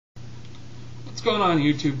What's going on,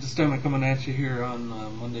 YouTube? This time I'm coming at you here on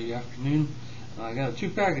Monday afternoon. I got a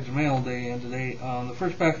 2-package mail day in today. The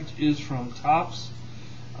first package is from Topps.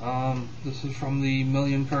 This is from the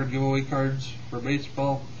million card giveaway cards for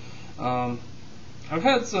baseball. I've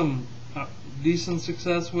had some decent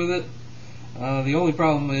success with it. The only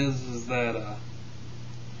problem is that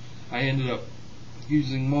I ended up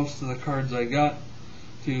using most of the cards I got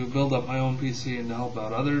to build up my own PC and to help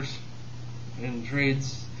out others in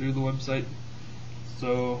trades through the website.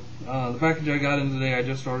 So the package I got in today, I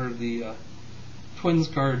just ordered the Twins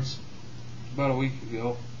cards about a week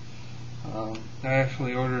ago. I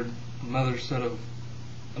actually ordered another set of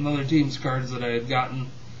another team's cards that I had gotten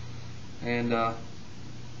and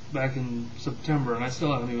back in September, and I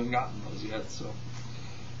still haven't even gotten those yet, so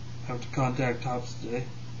I have to contact Topps today.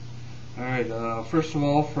 Alright, first of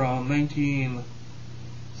all, from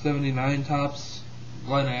 1979 Topps,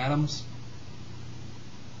 Glenn Adams.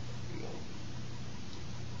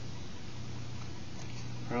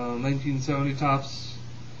 From 1970 Topps,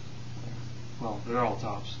 well, they're all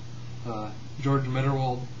Topps, George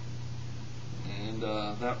Mitterwald, and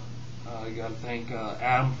that I got to thank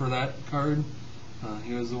Adam for that card.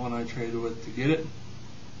 He was the one I traded with to get it.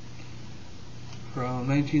 From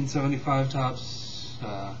 1975 Topps,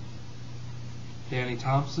 Danny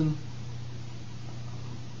Thompson.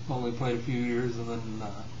 Only played a few years and then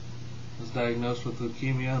was diagnosed with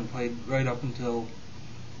leukemia and played right up until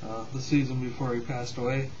the season before he passed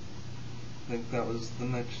away. I think that was the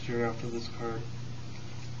next year after this card.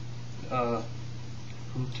 From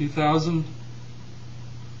 2000,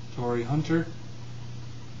 Torrey Hunter.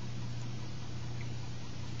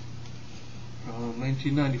 From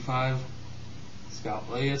 1995, Scott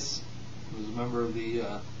Leyes, who was a member of the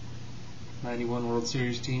 91 World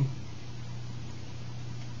Series team.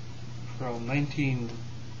 From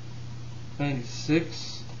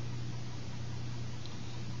 1996,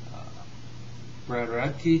 Brad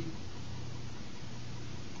Radke.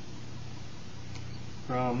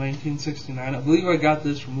 From 1969, I believe I got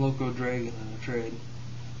this from Loco Dragon in a trade.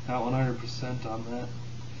 Not 100% on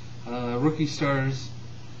that. Rookie stars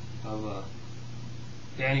of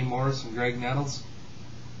Danny Morris and Greg Nettles.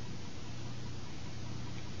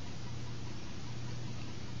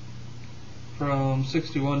 From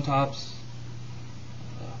 61 Topps,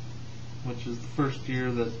 which is the first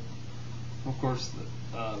year that, of course, the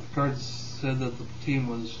cards said that the team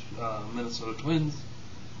was Minnesota Twins.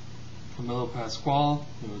 Camilo Pascual,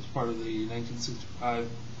 who was part of the 1965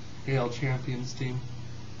 AL Champions team.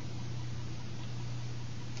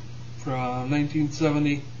 From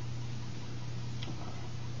 1970,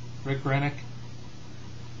 Rick Rennick,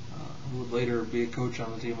 who would later be a coach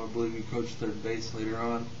on the team. I believe he coached third base later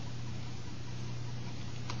on.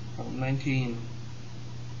 From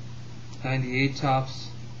 1998 Topps,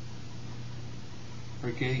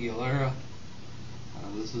 Rick Aguilera.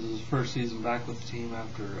 This is his first season back with the team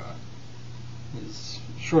after his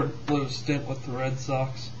short-lived stint with the Red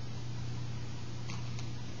Sox.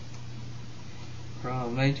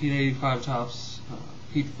 From 1985 Topps,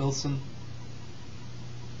 Pete Filson.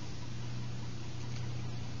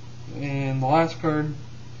 And the last card,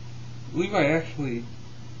 I believe I actually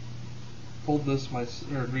pulled this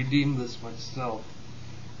redeemed this myself.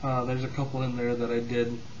 There's a couple in there that I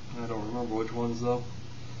did. I don't remember which ones though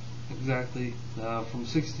exactly. From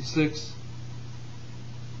 66,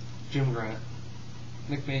 Jim Grant,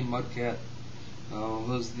 nicknamed Mudcat,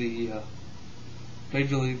 was the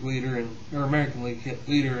Major League leader or American League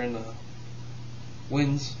leader in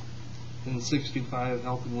wins in 65,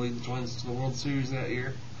 helping lead the Twins to the World Series that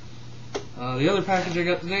year. The other package I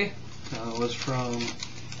got today was from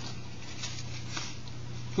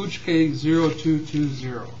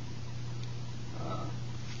Poochcake0220.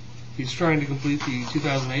 He's trying to complete the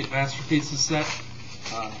 2008 Masterpieces set,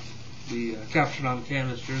 the captured on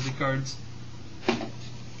canvas jersey cards. And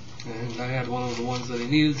I had one of the ones that he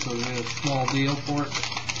needed, so we made a small deal for it.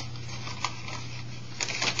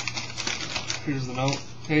 Here's the note.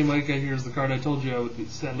 Hey Micah, here's the card I told you I would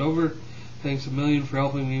send over. Thanks a million for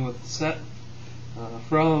helping me with the set.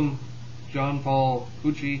 From John Paul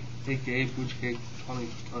Pucci, aka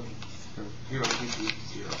Poochcake0220.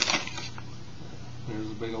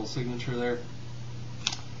 There's a big old signature there.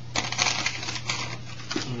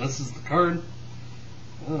 And this is the card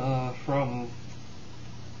from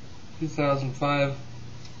 2005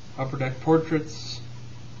 Upper Deck Portraits,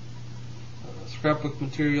 scrapbook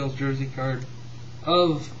materials jersey card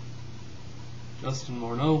of Justin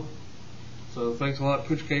Morneau. So thanks a lot,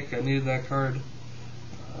 Poochcake. I needed that card.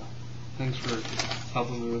 Thanks for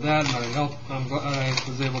helping me with that, and I'm glad I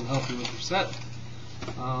was able to help you with your set.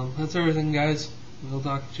 That's everything, guys. We'll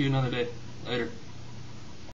talk to you another day. Later.